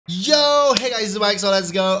Yo, hey guys, Mike, so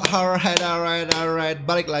let's go. Alright.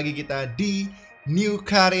 Balik lagi kita di New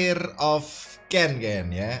Career of Ken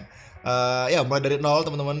ya. Ya, mulai dari nol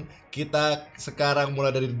teman-teman. Kita sekarang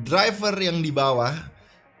mulai dari driver yang di bawah.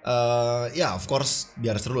 Ya, of course,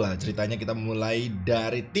 biar seru lah ceritanya. Kita mulai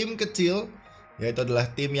dari tim kecil, yaitu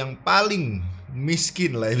adalah tim yang paling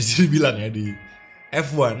miskin lah bisa dibilang ya di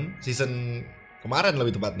F1 season kemarin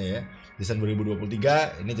lebih tepatnya ya. Season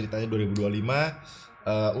 2023, ini ceritanya 2025.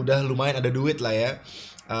 Udah lumayan ada duit lah ya.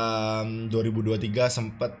 2023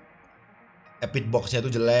 sempet Epic Box-nya tuh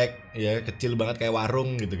jelek ya, kecil banget kayak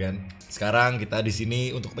warung gitu kan. Sekarang kita di sini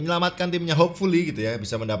untuk menyelamatkan timnya, hopefully gitu ya,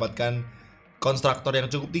 bisa mendapatkan konstruktor yang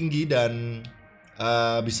cukup tinggi dan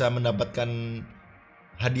bisa mendapatkan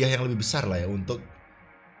hadiah yang lebih besar lah ya untuk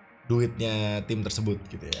duitnya tim tersebut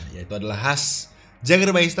gitu ya. Yaitu adalah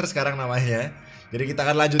𝗦𝗘𝗥𝗜𝗛𝗥𝗡𝗥 sekarang namanya. Jadi kita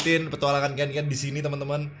akan lanjutin petualangan Ken di sini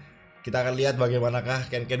teman-teman. Kita akan lihat bagaimanakah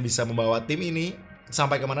Ken bisa membawa tim ini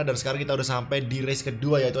sampai kemana. Dan sekarang kita udah sampai di race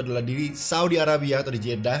kedua, yaitu adalah di Saudi Arabia atau di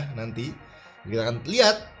Jeddah nanti. Kita akan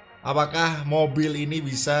lihat apakah mobil ini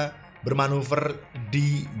bisa bermanuver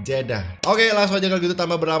di Jeddah. Oke, langsung aja kalau gitu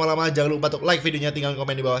tanpa berlama-lama. Jangan lupa untuk like videonya, tinggal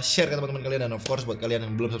komen di bawah, share ke teman-teman kalian. Dan of course buat kalian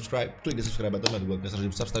yang belum subscribe, klik di subscribe button. Dan buat kalian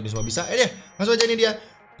yang subscribe semua bisa. Deh, langsung aja, ini dia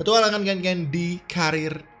petualangan Ken di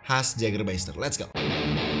karir 𝗦𝗘𝗥𝗜𝗛𝗥𝗡𝗥. Let's go.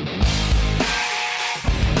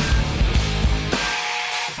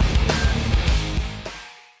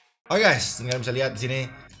 Oke guys, kalian bisa lihat di sini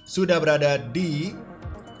sudah berada di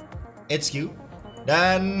HQ.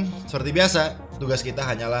 Dan seperti biasa, tugas kita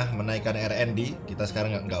hanyalah menaikkan RND. Kita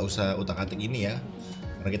sekarang nggak usah utak-atik ini ya,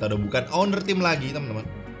 karena kita udah bukan owner tim lagi teman-teman.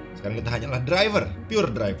 Sekarang kita hanyalah driver, pure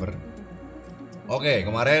driver. Oke,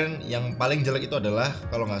 kemarin yang paling jelek itu adalah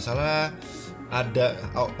kalau nggak salah ada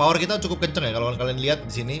power kita cukup kenceng ya. Kalau kalian lihat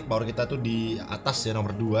di sini power kita tuh di atas ya,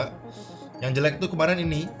 nomor 2. Yang jelek tuh kemarin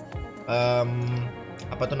ini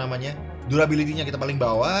apa tuh namanya, durability-nya kita paling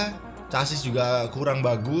bawah, chassis juga kurang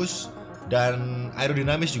bagus, dan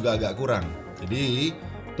aerodinamis juga agak kurang. Jadi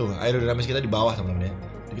tuh aerodinamis kita di bawah teman-teman ya.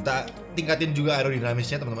 Jadi kita tingkatin juga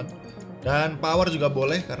aerodinamisnya teman-teman. Dan power juga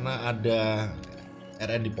boleh karena ada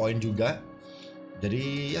RND point juga.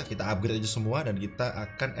 Jadi ya kita upgrade aja semua dan kita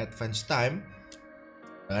akan advance time.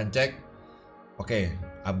 Dan cek. Oke,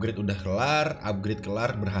 upgrade udah kelar, upgrade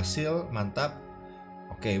kelar, berhasil, mantap.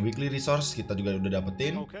 Oke, weekly resource kita juga udah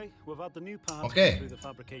dapetin. Oke,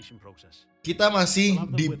 kita masih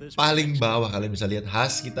di paling bawah. Kalian bisa lihat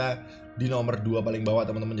khas kita di nomor 2 paling bawah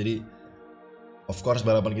teman-teman. Jadi of course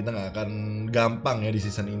balapan kita nggak akan gampang ya di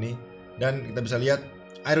season ini. Dan kita bisa lihat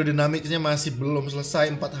aerodinamiknya masih belum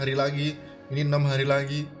selesai, 4 hari lagi. Ini 6 hari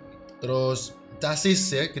lagi. Terus chassis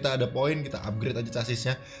ya, kita ada poin, kita upgrade aja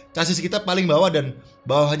chassisnya. Chassis kita paling bawah dan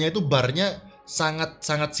bawahnya itu barnya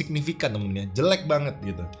sangat signifikan temen-temen ya, jelek banget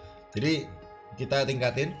gitu. Jadi kita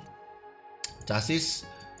tingkatin chassis,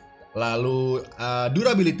 lalu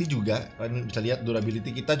durability juga. Kalian bisa lihat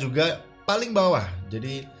durability kita juga paling bawah.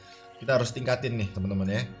 Jadi kita harus tingkatin nih teman-teman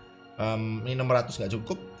ya. Ini 600 nggak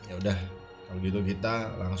cukup. Ya udah, kalau gitu kita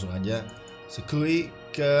langsung aja sekui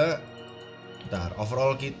ke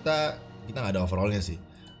overall kita nggak ada overallnya sih.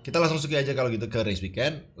 Kita langsung sekui aja kalau gitu ke race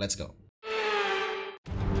weekend. Let's go.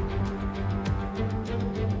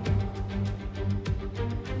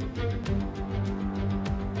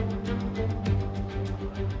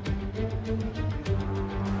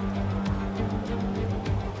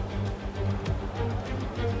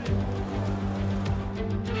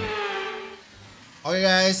 Oke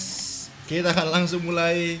guys, kita akan langsung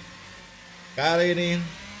mulai kali ini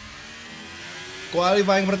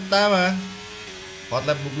qualifying pertama. Hot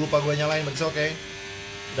lap lupa gue nyalain, but it's okay.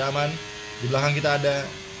 Udah aman. Di belakang kita ada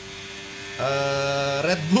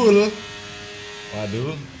Red Bull.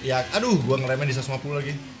 Waduh, ya, aduh, gue ngeremen di 150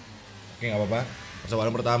 lagi. Oke, nggak apa-apa.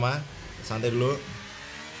 Percobaan pertama, santai dulu.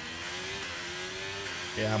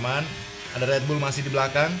 Oke, aman. Ada Red Bull masih di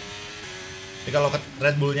belakang. Jadi kalau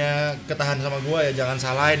Red Bullnya ketahan sama gua ya jangan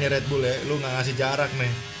salahin ya Red Bull ya, lu nggak ngasih jarak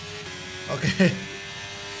nih. Oke.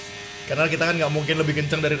 Karena kita kan nggak mungkin lebih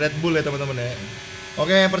kencang dari Red Bull ya teman-teman ya.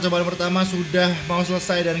 Oke, percobaan pertama sudah mau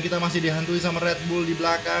selesai dan kita masih dihantui sama Red Bull di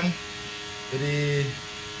belakang. Jadi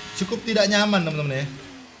cukup tidak nyaman teman-teman ya.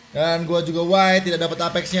 Dan gua juga wide, tidak dapat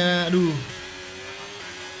apexnya. Aduh.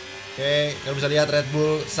 Oke, kalau bisa lihat Red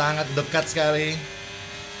Bull sangat dekat sekali.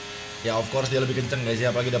 Ya of course dia lebih kenceng guys ya,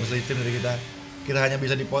 apalagi dapat slipstream dari kita. Kita hanya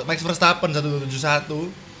bisa di Max Verstappen 171.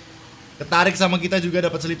 Ketarik sama kita juga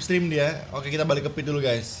dapat slipstream dia. Oke, kita balik ke pit dulu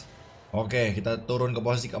guys. Oke, kita turun ke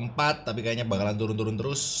posisi keempat, tapi kayaknya bakalan turun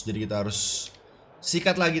terus. Jadi kita harus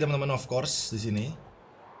sikat lagi teman-teman, of course di sini.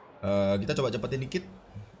 Kita coba cepetin dikit.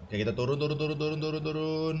 Oke, kita turun.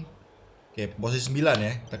 Oke, posisi 9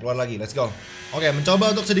 ya. Kita keluar lagi, let's go. Oke,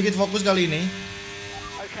 mencoba untuk sedikit fokus kali ini.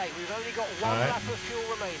 Alright.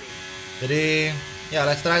 Jadi, ya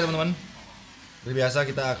let's try teman-teman. Seperti biasa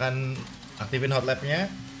kita akan aktifin hot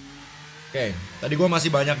lap-nya. Oke, tadi gue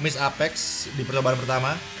masih banyak miss apex di percobaan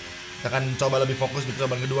pertama. Kita akan coba lebih fokus di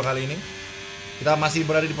percobaan kedua kali ini. Kita masih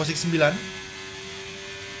berada di posisi 9. Oke,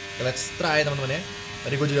 let's try teman-teman ya.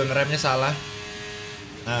 Tadi gue juga ngeremnya salah.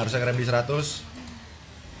 Nah, harusnya ngerem di 100.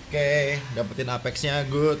 Oke, dapetin apexnya,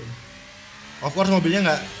 good. Of course mobilnya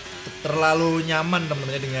nggak terlalu nyaman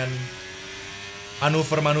teman-teman dengan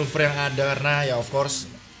manuver-manuver yang ada, karena ya of course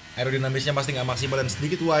aerodinamisnya pasti nggak maksimal dan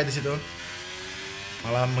sedikit wide di situ,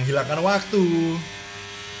 malah menghilangkan waktu.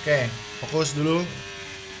 Oke, fokus dulu.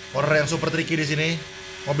 Corner yang super tricky di sini.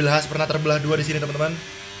 Mobil khas pernah terbelah dua di sini teman-teman,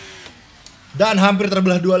 dan hampir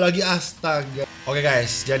terbelah dua lagi, astaga. Oke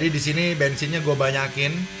guys, jadi di sini bensinnya gue banyakin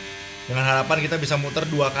dengan harapan kita bisa muter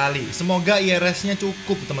 2 kali. Semoga IRS-nya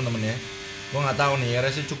cukup teman-teman ya. Gue nggak tahu nih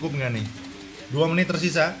IRS-nya cukup nggak nih. 2 menit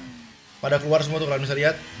tersisa. Pada keluar semua tuh kalian bisa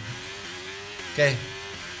lihat. Oke.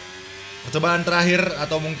 Percobaan terakhir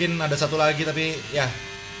atau mungkin ada satu lagi, tapi ya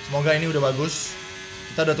semoga ini udah bagus.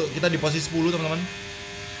 Kita di posisi 10 teman-teman.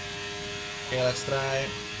 Oke, let's try.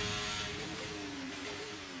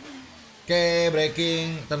 Oke,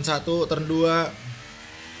 braking, turn 1, turn 2.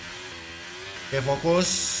 Oke, fokus.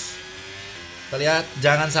 Kita lihat,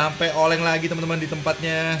 jangan sampai oleng lagi teman-teman di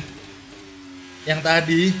tempatnya yang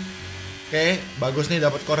tadi. Oke, bagus nih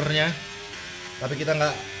dapat cornernya. Tapi kita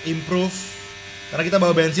nggak improve karena kita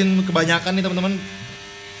bawa bensin kebanyakan nih teman-teman.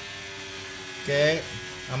 Oke,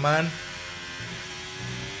 aman.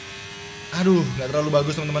 Aduh, nggak terlalu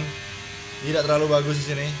bagus teman-teman. Tidak terlalu bagus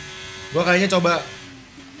di sini. Gua kayaknya coba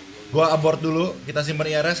gua abort dulu. Kita simpan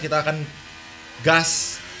IRS, kita akan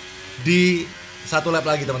gas di 1 lap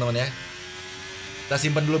lagi teman-teman ya. Kita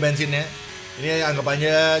simpan dulu bensinnya. Ini anggap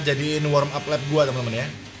aja jadiin warm up lap gua teman-teman ya.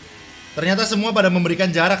 Ternyata semua pada memberikan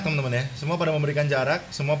jarak teman-teman ya. Semua pada memberikan jarak,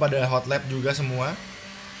 semua pada hot lap juga semua.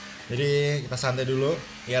 Jadi kita santai dulu.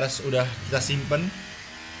 IRS udah kita simpen.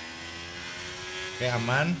 Oke,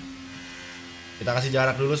 aman. Kita kasih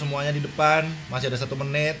jarak dulu semuanya di depan. Masih ada 1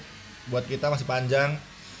 menit. Buat kita masih panjang.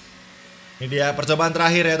 Ini dia percobaan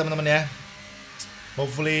terakhir ya teman-teman ya.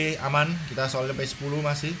 Hopefully aman. Kita soalnya P10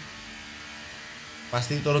 masih.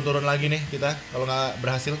 Pasti turun-turun lagi nih kita kalau nggak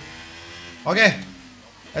berhasil. Oke,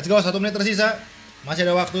 let's go. 1 menit tersisa. Masih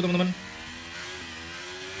ada waktu teman-teman.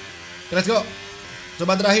 Let's go.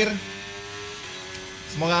 Coba terakhir.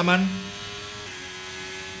 Semoga aman.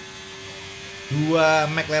 2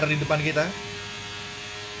 McLaren di depan kita.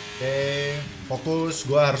 Oke, fokus.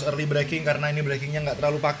 Gua harus early braking karena ini brakingnya nggak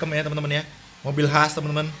terlalu pakem ya teman-teman ya. Mobil khas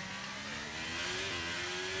teman-teman.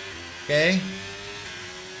 Oke.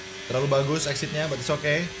 Terlalu bagus exitnya, but it's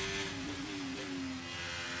okay.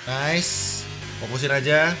 Nice. Fokusin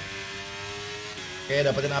aja. Oke,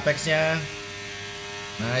 dapetin apexnya.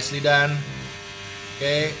 Nicely done.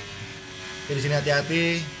 Oke. Oke, di sini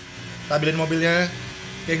hati-hati. Stabilin mobilnya.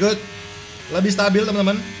 Oke, good. Lebih stabil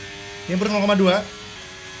teman-teman. Improve 0,2.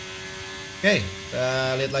 Oke,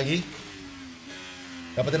 kita lihat lagi.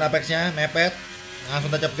 Dapetin apexnya, mepet.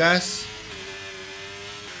 Langsung tancap gas.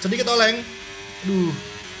 Sedikit oleng. Aduh.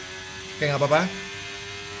 Oke, nggak apa-apa.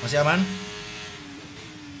 Masih aman.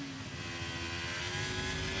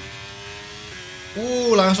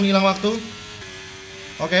 Langsung hilang waktu.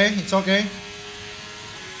 Oke, it's okay.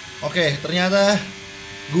 Oke, ternyata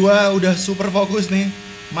gua udah super fokus nih.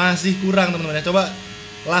 Masih kurang teman-teman ya. Coba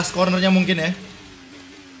last cornernya mungkin ya.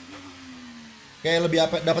 Oke, lebih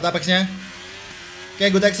dapat apexnya. Oke,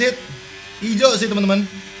 good exit. Hijau sih teman-teman.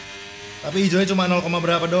 Tapi hijaunya cuma 0,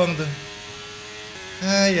 berapa doang tuh.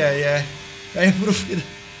 Ya, nggak improve kita.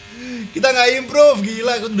 Kita nggak improve,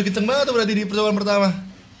 gila. Udah kenceng banget tuh berarti di percobaan pertama.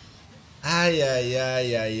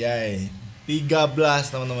 13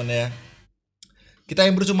 teman-teman ya. Kita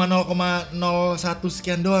improve cuma 0,01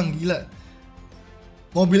 sekian doang, gila.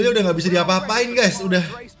 Mobilnya udah nggak bisa diapa-apain guys, udah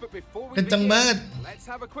kenceng banget.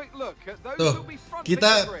 Tuh,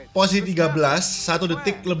 kita posisi 13, 1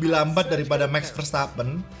 detik lebih lambat daripada Max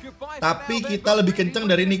Verstappen. Tapi kita lebih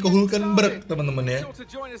kenceng dari 𝗦𝗘𝗥𝗜𝗛𝗥 teman-teman ya.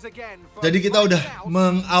 Jadi kita udah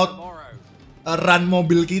run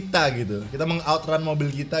mobil kita gitu. Kita outrun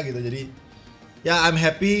mobil kita gitu. Jadi ya I'm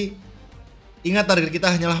happy. Ingat target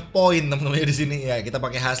kita hanyalah poin teman-teman ya di sini ya. Kita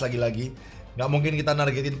pakai khas lagi-lagi. Nggak mungkin kita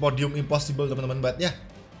nargetin podium impossible teman-teman. But ya,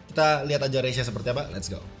 kita lihat aja race-nya seperti apa.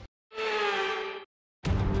 Let's go.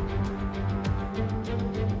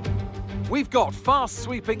 We've got fast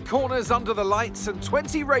sweeping corners under the lights and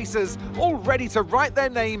 20 racers all ready to write their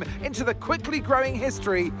name into the quickly growing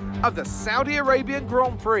history of the Saudi Arabian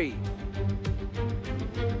Grand Prix.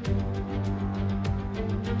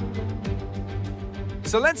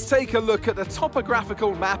 So let's take a look at the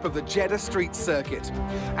topographical map of the Jeddah street circuit.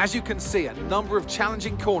 As you can see, a number of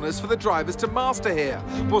challenging corners for the drivers to master here.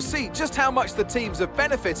 We'll see just how much the teams have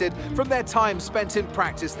benefited from their time spent in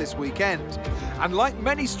practice this weekend. And like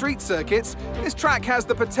many street circuits, this track has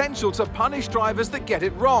the potential to punish drivers that get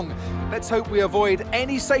it wrong. Let's hope we avoid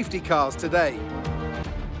any safety cars today.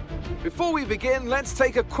 Before we begin, let's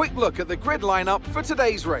take a quick look at the grid lineup for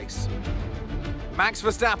today's race. Max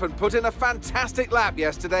Verstappen put in a fantastic lap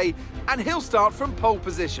yesterday, and he'll start from pole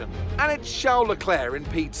position. And it's Charles Leclerc in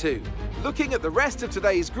P2. Looking at the rest of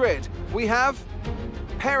today's grid, we have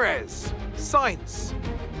Perez, Sainz,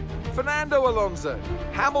 Fernando Alonso,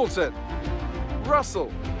 Hamilton,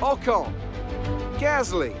 Russell, Ocon,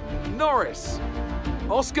 Gasly, Norris,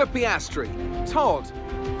 Oscar Piastri, Todd,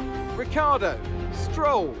 Ricciardo,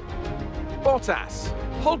 Stroll, Bottas,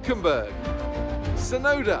 Hülkenberg,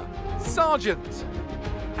 Tsunoda, Sargent,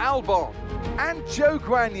 Albon, and Zhou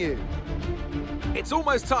Guanyu. It's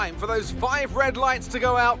almost time for those 5 red lights to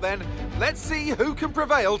go out then. Let's see who can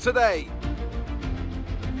prevail today.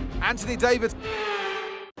 Anthony Davis.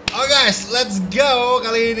 Oh guys, let's go.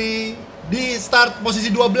 Kali ini di start posisi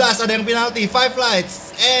 12 ada yang penalti, 5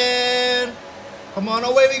 lights. And come on,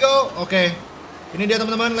 away we go. Oke. Ini dia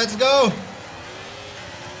teman-teman, let's go.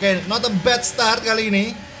 Oke, not a bad start kali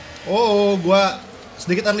ini. Oh, gua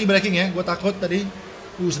sedikit early braking ya, gue takut tadi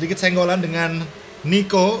sedikit senggolan dengan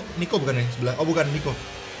Nico bukan ya sebelah, oh bukan Nico,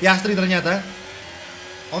 Piastri ternyata.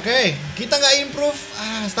 Oke, kita nggak improve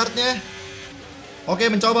startnya. Oke,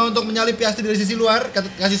 mencoba untuk menyalip Piastri dari sisi luar,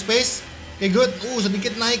 kasih space. Oke, good.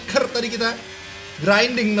 Sedikit naik curve tadi kita,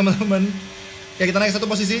 grinding teman-teman. Oke, kita naik 1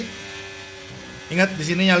 posisi. Ingat di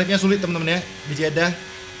sini nyalipnya sulit teman-teman ya, di Jeddah.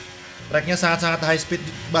 Tracknya sangat-sangat high speed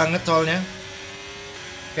banget soalnya.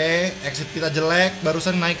 Oke, exit kita jelek,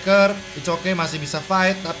 barusan naik curve, it's okay, masih bisa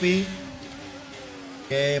fight, tapi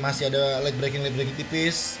oke, masih ada late braking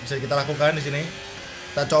tipis, bisa kita lakukan di sini.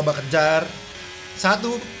 Kita coba kejar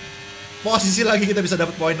 1 posisi lagi, kita bisa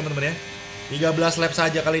dapat poin teman-teman ya. 13 lap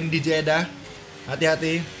saja kali ini di Jeddah,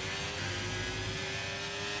 hati-hati.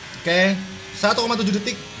 Oke, 1,7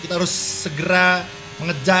 detik, kita harus segera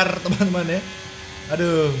mengejar teman-teman ya.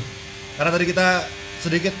 Aduh, karena tadi kita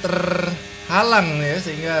sedikit halang ya,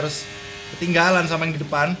 sehingga harus ketinggalan sama yang di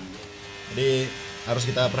depan. Jadi harus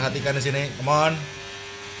kita perhatikan di sini. Come on,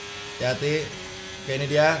 hati-hati. Oke,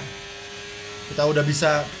 ini dia. Kita udah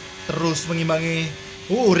bisa terus mengimbangi.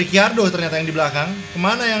 Ricciardo ternyata yang di belakang.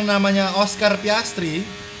 Kemana yang namanya Oscar Piastri?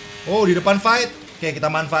 Di depan fight. Oke,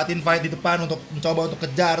 kita manfaatin fight di depan untuk mencoba untuk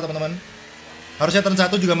kejar teman-teman. Harusnya turn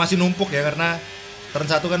 1 juga masih numpuk ya, karena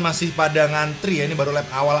turn 1 kan masih pada ngantri ya. Ini baru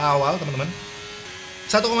lap awal-awal teman-teman.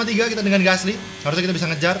 1,3 kita dengan Gasly, harusnya kita bisa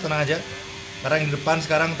ngejar, tenang aja. Karena yang di depan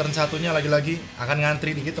sekarang turn 1-nya lagi-lagi akan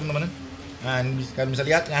ngantri dikit teman-teman. Nah, ini kalian bisa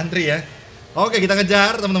lihat ngantri ya. Oke, kita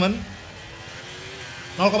kejar teman-teman.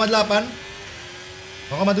 0,8,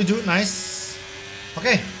 0,7, nice.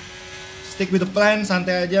 Oke, stick with the plan,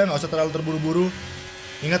 santai aja, nggak usah terlalu terburu-buru.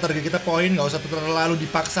 Ingat target kita poin, nggak usah terlalu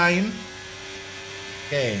dipaksain.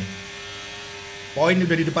 Oke, poin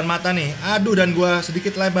udah di depan mata nih. Aduh, dan gua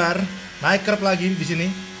sedikit lebar. Naik curve lagi di sini.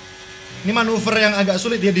 Ini manuver yang agak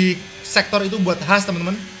sulit ya di sektor itu buat khas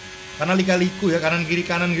teman-teman. Karena lika-liku ya, kanan kiri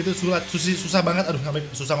kanan gitu susah banget. Aduh, sampai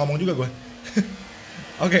susah ngomong juga gue.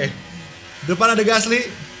 Oke. Depan ada Gasly.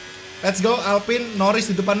 Let's go, Alpine, Norris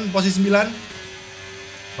di depan posisi 9.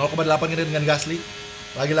 0,8 kita dengan Gasly.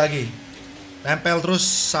 Lagi-lagi. Tempel terus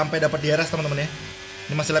sampai dapat DRS teman-teman ya.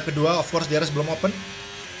 Ini masih lap kedua, of course DRS belum open.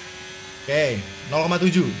 Oke,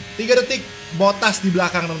 0,7. 3 detik Bottas di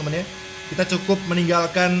belakang teman-teman ya. Kita cukup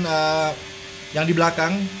meninggalkan yang di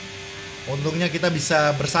belakang. Untungnya kita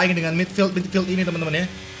bisa bersaing dengan midfield ini teman-teman ya.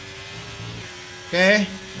 Oke,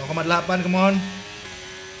 0,8, come on.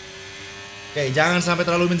 Oke, jangan sampai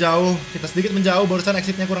terlalu menjauh. Kita sedikit menjauh, barusan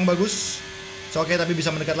exitnya kurang bagus. Oke, tapi bisa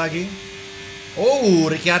mendekat lagi.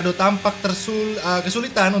 Ricciardo tampak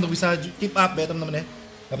kesulitan untuk bisa keep up ya teman-teman ya.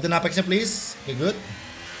 Dapetin apexnya please. Oke, good.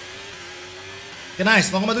 Oke, nice,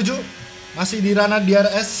 0,7. Masih di ranah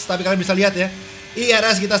DRS, tapi kalian bisa lihat ya,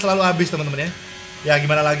 IRS kita selalu habis teman-teman ya. Ya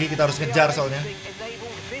gimana lagi, kita harus ngejar soalnya.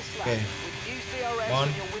 Oke, on.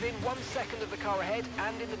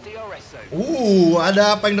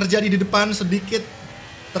 Ada apa yang terjadi di depan, sedikit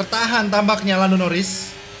tertahan tampaknya Lando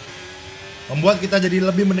Norris. Membuat kita jadi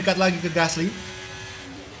lebih mendekat lagi ke Gasly.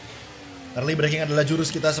 Early braking adalah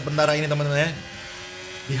jurus kita sementara ini teman-teman ya.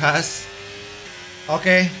 Di khas.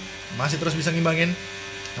 Oke, masih terus bisa ngimbangin.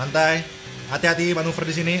 Santai. Hati-hati manuver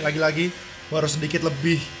di sini. Lagi-lagi gue harus sedikit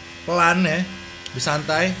lebih pelan ya. Lebih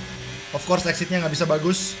santai. Of course exitnya nggak bisa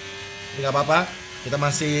bagus. Tapi nggak apa-apa. Kita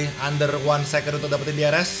masih under 1 second untuk dapetin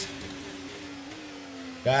DRS.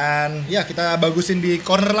 Dan ya kita bagusin di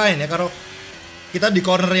corner line ya. Kalau kita di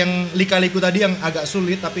corner yang lika-liku tadi yang agak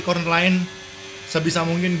sulit, tapi corner line sebisa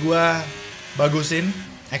mungkin gua bagusin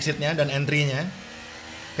exitnya dan entry-nya.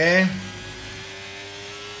 Oke.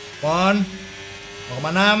 On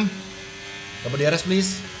 0,6. Dapat DRS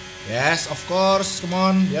please. Yes, of course. Come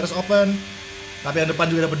on, DRS open. Tapi yang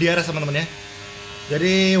depan juga dapat DRS teman-teman ya.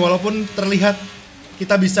 Jadi walaupun terlihat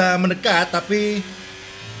kita bisa mendekat, tapi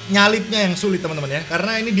nyalipnya yang sulit teman-teman ya.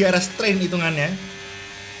 Karena ini DRS train hitungannya.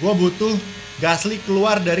 Gua butuh Gasly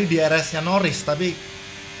keluar dari DRS-nya Norris. Tapi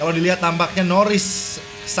kalau dilihat tampaknya Norris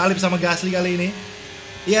salip sama Gasly kali ini.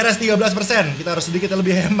 DRS 13%. Kita harus sedikit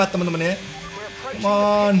lebih hemat teman-teman ya. Come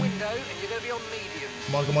on.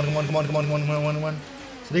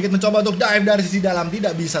 Sedikit mencoba untuk dive dari sisi dalam,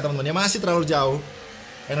 tidak bisa teman-teman ya. Masih terlalu jauh.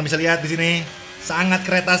 Kalian bisa lihat di sini sangat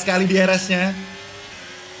kereta sekali DRS-nya.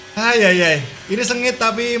 Hai. Ini sengit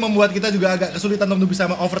tapi membuat kita juga agak kesulitan untuk bisa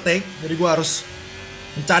overtake. Jadi gue harus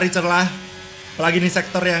mencari celah. Apalagi ini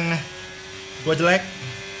sektor yang gue jelek.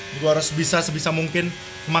 Gue harus bisa sebisa mungkin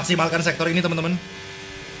memaksimalkan sektor ini teman-teman.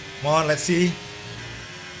 Come on, let's see.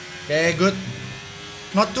 Oke, good.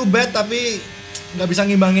 Not too bad tapi nggak bisa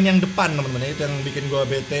ngimbangin yang depan teman-teman. Itu yang bikin gue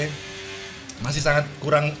bete. Masih sangat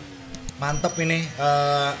kurang mantap ini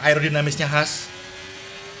aerodinamisnya khas.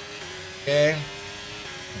 Oke.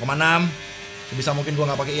 0,6. Sebisa mungkin gue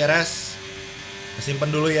nggak pakai IRS.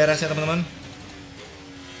 Simpen dulu IRS ya teman-teman.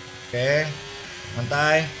 Oke,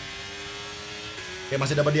 santai. Oke,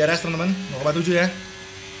 masih dapat DRS teman-teman. 0,7 ya.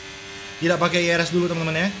 Tidak pakai IRS dulu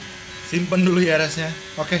teman-teman ya. Simpen dulu IRS-nya.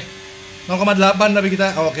 Oke. 0,8 tapi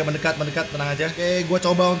kita. Oke, mendekat, tenang aja. Oke, gue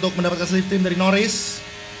coba untuk mendapatkan slip trim dari Norris.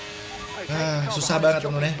 Susah banget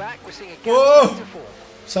teman-teman ya.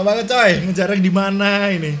 Susah banget coy. Ngejarnya di mana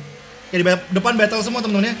ini? Oke, di depan battle semua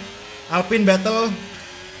temen-temen ya. Alpine battle.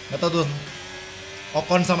 Gak tau tuh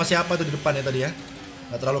Ocon sama siapa tuh di depan ya tadi ya.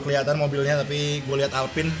 Gak terlalu kelihatan mobilnya, tapi gue lihat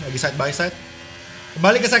Alpine lagi side by side.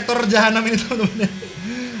 Kembali ke sektor jahanam ini temen-temen ya.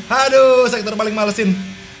 Aduh, sektor paling malesin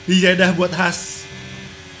di Jeddah buat khas.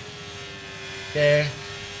 Oke.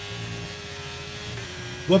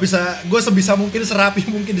 Gue sebisa mungkin serapi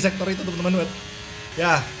mungkin di sektor itu temen-temen.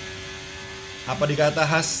 Ya. Apa dikata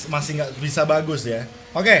khas masih nggak bisa bagus ya.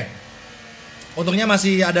 Oke. Untungnya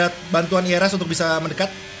masih ada bantuan IRS untuk bisa mendekat.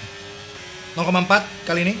 0,4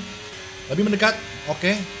 kali ini. Lebih mendekat.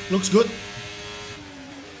 Oke, looks good.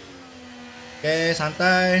 Oke,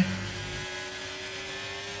 santai.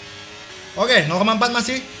 Oke, 0,4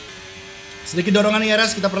 masih. Sedikit dorongan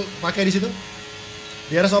IRS kita pakai di situ.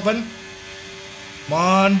 IRS open. Come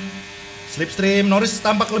on. Slipstream. Norris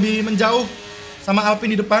tampak lebih menjauh sama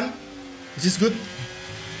Alpine di depan. This is good.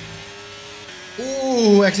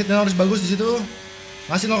 Exitnya harus bagus di situ.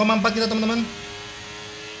 Masih 0,4 kita teman-teman.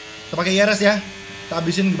 Kita pakai IRS ya. Kita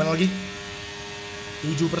habisin gimana lagi?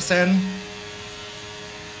 7%.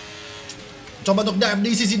 Coba untuk dive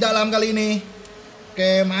di sisi dalam kali ini.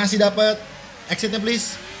 Oke, masih dapat. Exitnya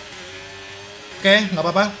please. Oke, nggak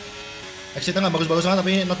apa-apa. Exitnya nggak bagus-bagus banget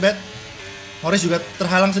tapi not bad. Norris juga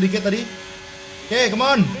terhalang sedikit tadi. Oke, come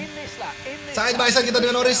on. Side by side kita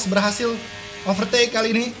dengan Norris berhasil overtake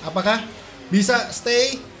kali ini. Apakah bisa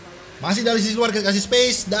stay? Masih dari sisi luar kasih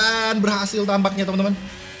space dan berhasil tampaknya teman-teman.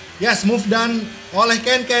 Yes, move done oleh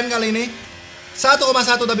Ken kali ini. 1,1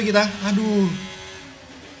 tapi kita. Aduh,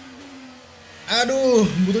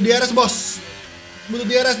 butuh DRS bos. Butuh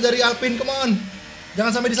DRS dari Alpine, come on.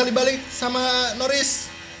 Jangan sampai disalip balik sama Norris.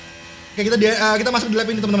 Oke, kita masuk di lap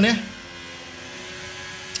ini teman-teman ya.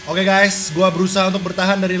 Oke guys, gua berusaha untuk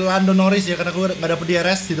bertahan dari Lando Norris ya, karena gua gak dapet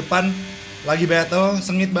DRS di depan. Lagi battle,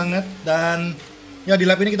 sengit banget. Dan ya di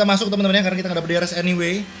lap ini kita masuk teman-teman ya, karena kita gak dapet DRS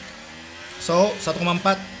anyway. So,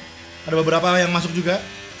 1,4. Ada beberapa yang masuk juga.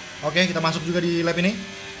 Oke, kita masuk juga di lap ini.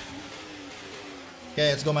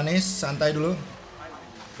 Oke, let's go manis, santai dulu.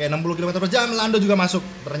 Oke, 60 km/jam, Lando juga masuk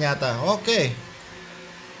ternyata. Oke.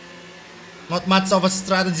 Not much of a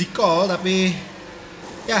strategy call, tapi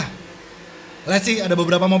ya, let's see, ada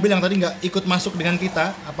beberapa mobil yang tadi nggak ikut masuk dengan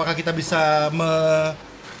kita. Apakah kita bisa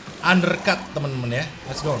undercut teman-teman ya?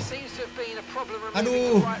 Let's go.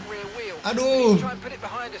 Aduh,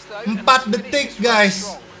 4 detik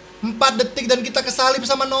guys. 4 detik dan kita kesalip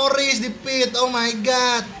sama Norris di pit. Oh my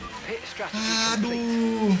god.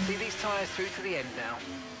 Aduh.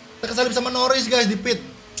 Kita kesalip sama Norris guys di pit.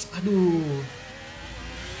 Aduh.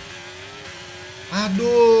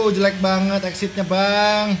 Aduh, jelek banget exitnya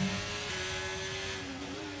bang.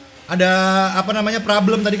 Ada apa namanya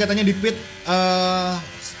problem tadi katanya di pit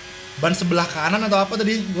ban sebelah kanan atau apa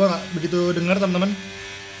tadi, gua nggak begitu dengar teman-teman.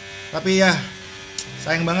 Tapi ya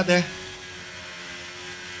sayang banget ya.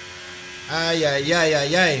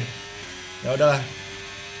 Ayayayayay. Ya udahlah,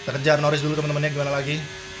 kita kejar Norris dulu teman-teman ya, gimana lagi.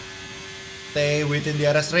 Stay within the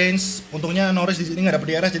DRS range. Untungnya Norris di sini nggak dapet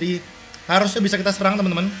DRS, jadi harusnya bisa kita serang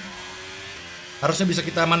teman-teman. Harusnya bisa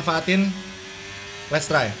kita manfaatin. Let's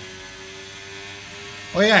try.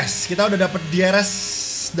 Oh yes, kita udah dapet DRS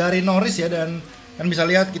dari Norris ya, dan kan bisa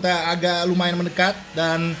lihat kita agak lumayan mendekat.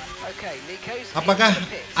 Dan apakah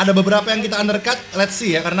ada beberapa yang kita undercut? Let's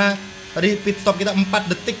see ya, karena tadi pit stop kita 4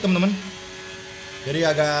 detik teman-teman. Jadi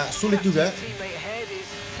agak sulit juga.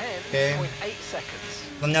 Oke.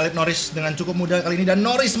 Menyalip Norris dengan cukup mudah kali ini, dan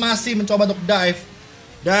Norris masih mencoba untuk dive.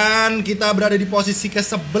 Dan kita berada di posisi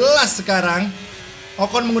ke-11 sekarang.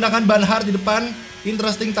 Ocon menggunakan ban hard di depan.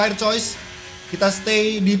 Interesting tire choice. Kita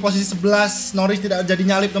stay di posisi 11. Norris tidak jadi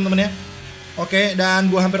nyalip teman-teman ya. Oke,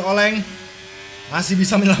 dan gua hampir oleng. Masih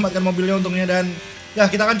bisa menyelamatkan mobilnya untungnya. Dan ya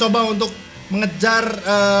kita akan coba untuk mengejar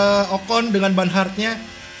Ocon dengan ban hardnya.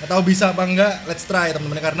 Gak tahu bisa apa enggak. Let's try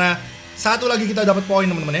teman-teman, karena satu lagi kita dapat poin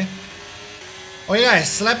teman-teman ya. Oke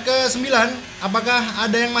guys, lap ke-9. Apakah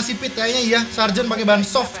ada yang masih pit? Kayaknya iya, Sargent pakai ban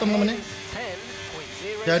soft teman-teman ya.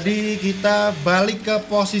 Jadi kita balik ke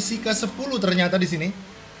posisi ke-10 ternyata di sini.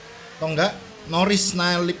 Atau enggak? Norris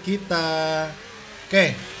naik kita.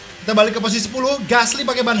 Oke, kita balik ke posisi 10. Gasly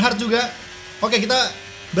pakai ban hard juga. Oke, kita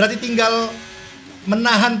berarti tinggal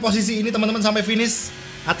menahan posisi ini teman-teman sampai finish.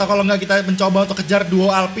 Atau kalau enggak kita mencoba untuk kejar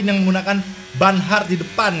duo Alpine yang menggunakan ban hard di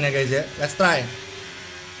depan ya guys ya. Let's try.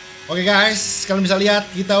 Oke guys, kalian bisa lihat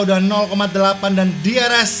kita udah 0,8 dan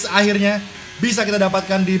DRS akhirnya bisa kita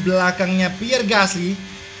dapatkan di belakangnya Pierre Gasly.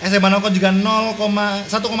 Esteban Ocon juga 1,7.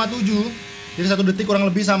 Jadi 1 detik kurang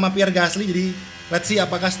lebih sama Pierre Gasly. Jadi let's see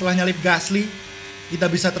apakah setelah nyalip Gasly kita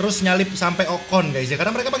bisa terus nyalip sampai Ocon guys ya.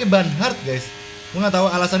 Karena mereka pakai ban hard guys. Gue nggak tahu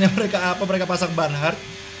alasannya mereka apa, mereka pasang ban hard.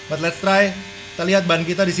 But let's try. Kita lihat ban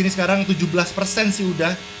kita di sini sekarang 17% sih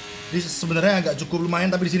udah. Jadi sebenarnya agak cukup lumayan,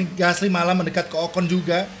 tapi di sini Gasly malah mendekat ke Ocon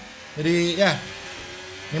juga. Jadi ya,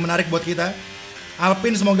 ini menarik buat kita.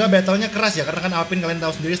 Alpine semoga battle-nya keras ya, karena kan Alpine kalian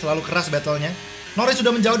tahu sendiri selalu keras battle-nya. Norris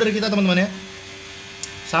sudah menjauh dari kita teman-teman ya.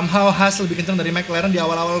 Somehow Haas lebih kencang dari McLaren di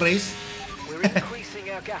awal-awal race.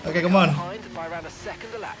 Oke, come on.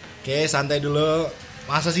 Oke, santai dulu.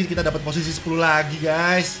 Masa sih kita dapat posisi 10 lagi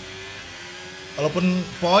guys? Walaupun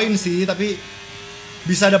poin sih, tapi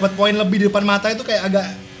bisa dapat poin lebih di depan mata itu kayak agak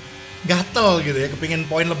gatel gitu ya. Kepingin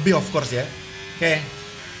poin lebih of course ya. Oke,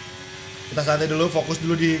 kita santai dulu, fokus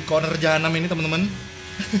dulu di corner jahanam ini teman-teman.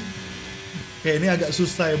 Oke, ini agak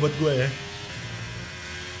susah ya buat gue ya.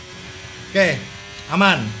 Oke,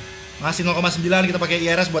 aman. Masih 0,9, kita pakai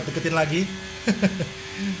IRS buat deketin lagi.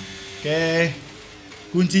 Oke,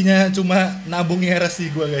 kuncinya cuma nabung IRS sih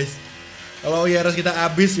gue guys. Kalau IRS kita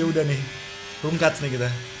habis ya udah nih, rungkat nih kita.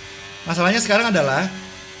 Masalahnya sekarang adalah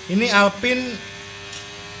ini Alpine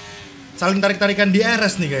saling tarik-tarikan di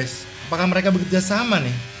IRS nih guys. Apakah mereka bekerja sama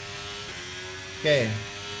nih? Oke,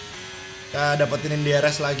 kita dapetin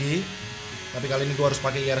DRS lagi. Tapi kali ini gue harus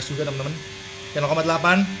pakai IRS juga teman-teman. Oke,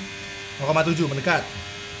 0,8, 0,7 mendekat.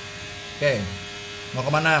 Oke,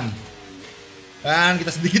 0,6. Dan kita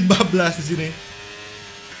sedikit bablas di sini.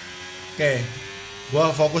 Oke, gue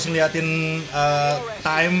fokus ngeliatin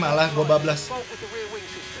time, malah gue bablas.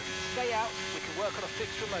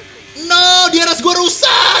 No, DRS gue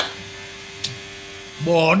rusak.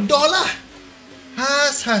 Bodoh lah.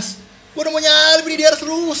 Has. Gue udah mau nyalip ini, DRS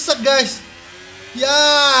rusak guys.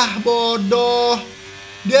 Yah, bodoh.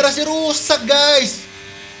 DRS-nya rusak guys.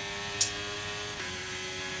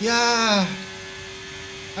 Yah.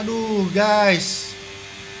 Aduh guys.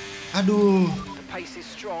 Aduh.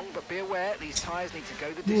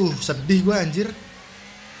 Sedih gue anjir.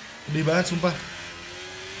 Sedih banget sumpah.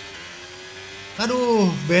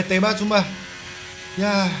 Aduh, bete banget sumpah.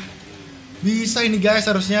 Yah. Bisa ini guys,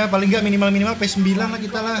 harusnya paling nggak minimal P9 lah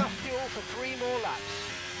kita lah.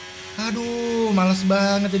 Aduh, males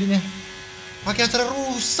banget jadinya. Pakai acara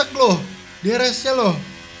rusak loh, DRS-nya loh.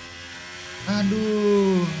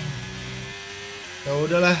 Aduh. Ya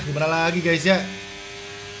udahlah, gimana lagi guys ya.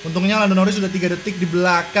 Untungnya Lando Norris sudah 3 detik di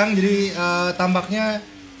belakang, jadi tampaknya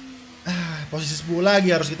posisi 10 lagi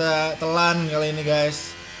harus kita telan kali ini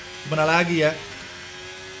guys. Gimana lagi ya.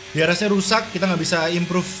 DRS-nya rusak, kita nggak bisa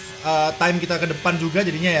improve time kita ke depan juga,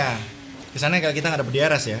 jadinya ya kesannya kayak kita nggak dapet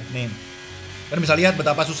DRS ya. Nih, kalian bisa lihat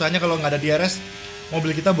betapa susahnya kalau nggak ada DRS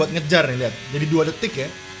mobil kita buat ngejar nih, lihat. Jadi 2 detik ya.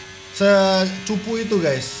 Secupu itu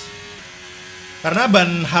guys. Karena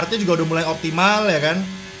ban hardnya juga udah mulai optimal ya kan.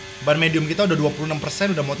 Ban medium kita udah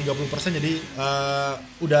 26%, udah mau 30%, jadi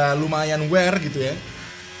udah lumayan wear gitu ya.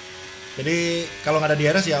 Jadi kalau nggak ada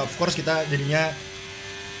DRS ya of course kita jadinya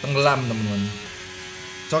tenggelam teman-teman.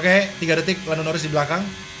 Oke, 3 detik Lando Norris di belakang,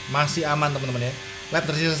 masih aman teman-teman ya. Lap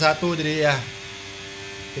tersisa 1, jadi ya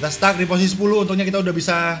kita stuck di posisi 10. Untungnya kita udah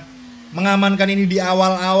bisa mengamankan ini di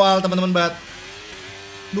awal-awal teman-teman banget.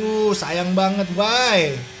 Duh, sayang banget,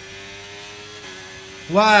 why?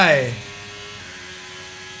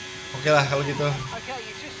 Oke lah kalau gitu.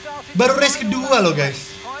 Baru race kedua loh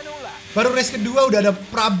guys. Baru race kedua udah ada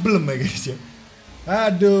problem ya guys ya.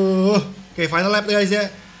 Aduh. Oke, final lap guys ya.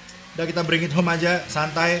 Udah kita bring it home aja,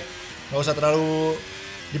 santai. Gak usah terlalu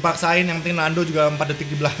dipaksain, yang penting Lando juga 4 detik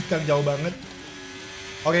di belakang, jauh banget.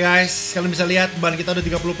 Oke guys, kalian bisa lihat ban kita udah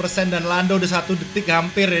 30% dan Lando udah 1 detik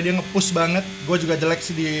hampir ya, dia nge-push banget. Gue juga jelek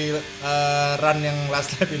sih di run yang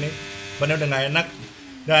last lap ini. Bannya udah gak enak.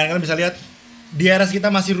 Dan kalian bisa lihat DRS kita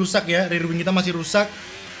masih rusak ya, rear wing kita masih rusak.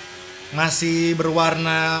 Masih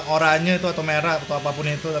berwarna oranye itu atau merah atau apapun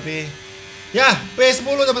itu, tapi ya P10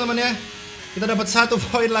 teman-teman ya. Kita dapat 1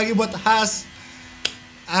 poin lagi buat Haas.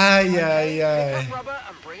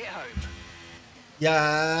 Ya,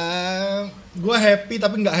 gue happy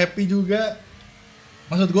tapi nggak happy juga.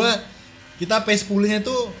 Maksud gue kita P10-nya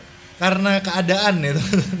tuh karena keadaan ya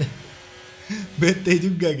teman-teman. Bete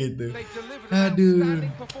juga gitu. Aduh.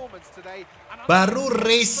 Baru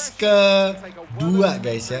race kedua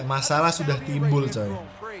guys ya, masalah sudah timbul coy.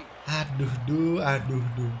 Aduh.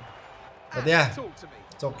 Berarti ya,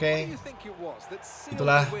 it's okay.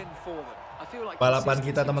 Itulah balapan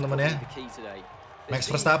kita teman-teman ya. Max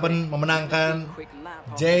Verstappen memenangkan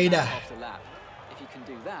Jeddah.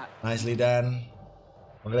 Nicely done.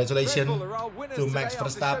 Congratulations to Max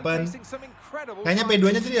Verstappen. Kayaknya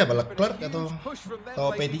P2-nya tadi apa? Leclerc atau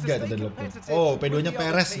P3 itu tadi Leclerc. Oh, P2-nya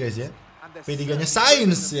Perez guys ya. P3-nya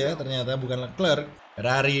Sainz ya, ternyata bukan Leclerc.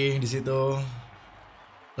 Ferrari di situ.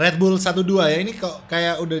 Red Bull 1-2 ya. Ini kok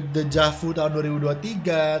kayak udah deja vu tahun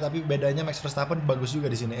 2023, tapi bedanya Max Verstappen bagus juga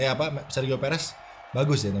di sini. Sergio Perez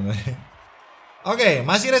bagus ya, teman-teman. Oke,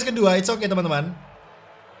 masih race kedua. It's okay, teman-teman.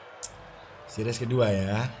 Masih race kedua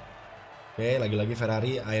ya. Oke, lagi-lagi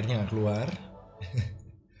Ferrari airnya nggak keluar.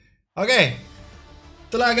 Oke,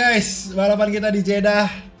 itulah guys balapan kita di Jeddah.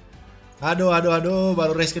 Aduh,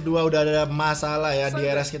 baru race kedua udah ada masalah ya,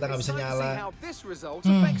 DRS kita nggak bisa nyala.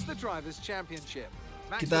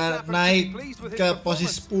 Kita naik ke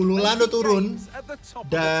posisi 10, Lando turun,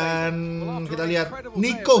 dan kita lihat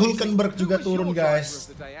Nico Hülkenberg juga turun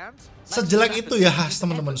guys. Sejelek itu ya Haas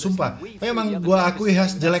teman-teman, sumpah. Tapi emang gua akui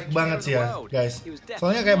Haas jelek banget sih ya guys.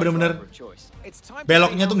 Soalnya kayak bener-bener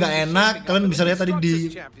beloknya tuh nggak enak. Kalian bisa lihat tadi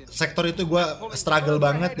di sektor itu gua struggle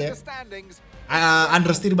banget ya.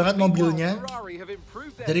 Understeer banget mobilnya.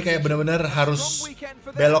 Jadi kayak bener-bener harus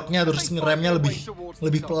beloknya, terus ngeremnya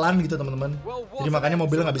lebih pelan gitu teman-teman. Jadi makanya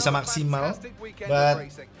mobilnya nggak bisa maksimal.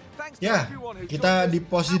 But ya, kita di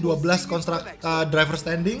posisi 12 driver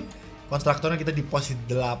standing. Konstruktornya kita di posisi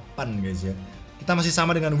 8 guys ya. Kita masih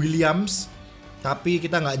sama dengan Williams, tapi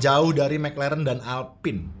kita nggak jauh dari McLaren dan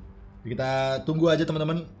Alpine. Kita tunggu aja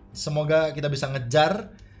teman-teman. Semoga kita bisa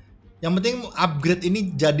ngejar. Yang penting upgrade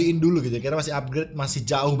ini jadiin dulu gitu ya. Kita masih upgrade, masih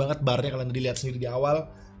jauh banget barnya, kalian tadi lihat sendiri di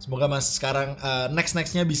awal. Semoga mas sekarang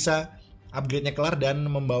nextnya bisa upgrade-nya kelar dan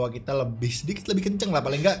membawa kita sedikit lebih kenceng lah.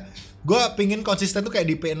 Paling enggak gue pingin konsisten tuh kayak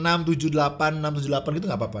di P6, 78, 678 gitu,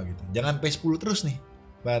 nggak apa-apa gitu. Jangan P10 terus nih.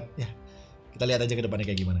 But ya, kita lihat aja ke depannya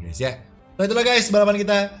kayak gimana guys ya. Nah itulah guys balapan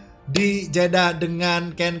kita di Jeddah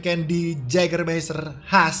dengan 𝗦𝗘𝗏𝗛𝗔𝗟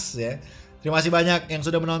Haas ya. Terima kasih banyak yang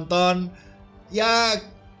sudah menonton. Ya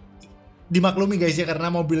dimaklumi guys ya, karena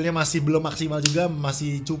mobilnya masih belum maksimal juga,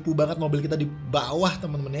 masih cupu banget mobil kita di bawah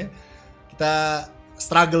teman-teman ya. Kita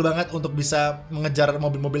struggle banget untuk bisa mengejar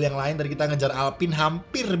mobil-mobil yang lain. Dari kita ngejar Alpine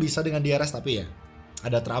hampir bisa dengan DRS, tapi ya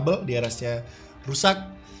ada trouble, DRS-nya rusak.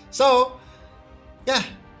 So ya,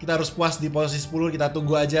 kita harus puas di posisi 10. Kita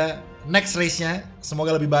tunggu aja next race-nya.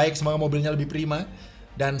 Semoga lebih baik, semoga mobilnya lebih prima,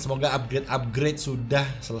 dan semoga upgrade sudah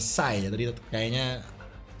selesai ya. Tadi kayaknya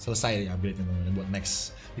selesai upgrade-nya teman-teman buat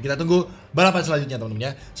next. Jadi kita tunggu balapan selanjutnya teman-teman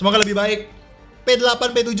ya. Semoga lebih baik. P8,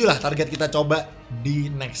 P7 lah target kita coba di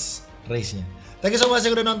next race-nya. Thank you so much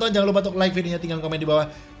yang udah nonton. Jangan lupa untuk like videonya, tinggal komen di bawah,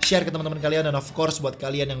 share ke teman-teman kalian, dan of course buat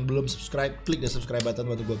kalian yang belum subscribe, klik the subscribe button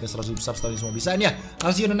buat gue ke 100 subscribe semua bisanya.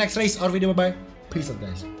 I'll see you in the next race or video. Bye bye. Peace out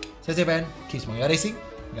guys. Saya Stephen, keep semangat racing,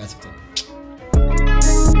 gak asik.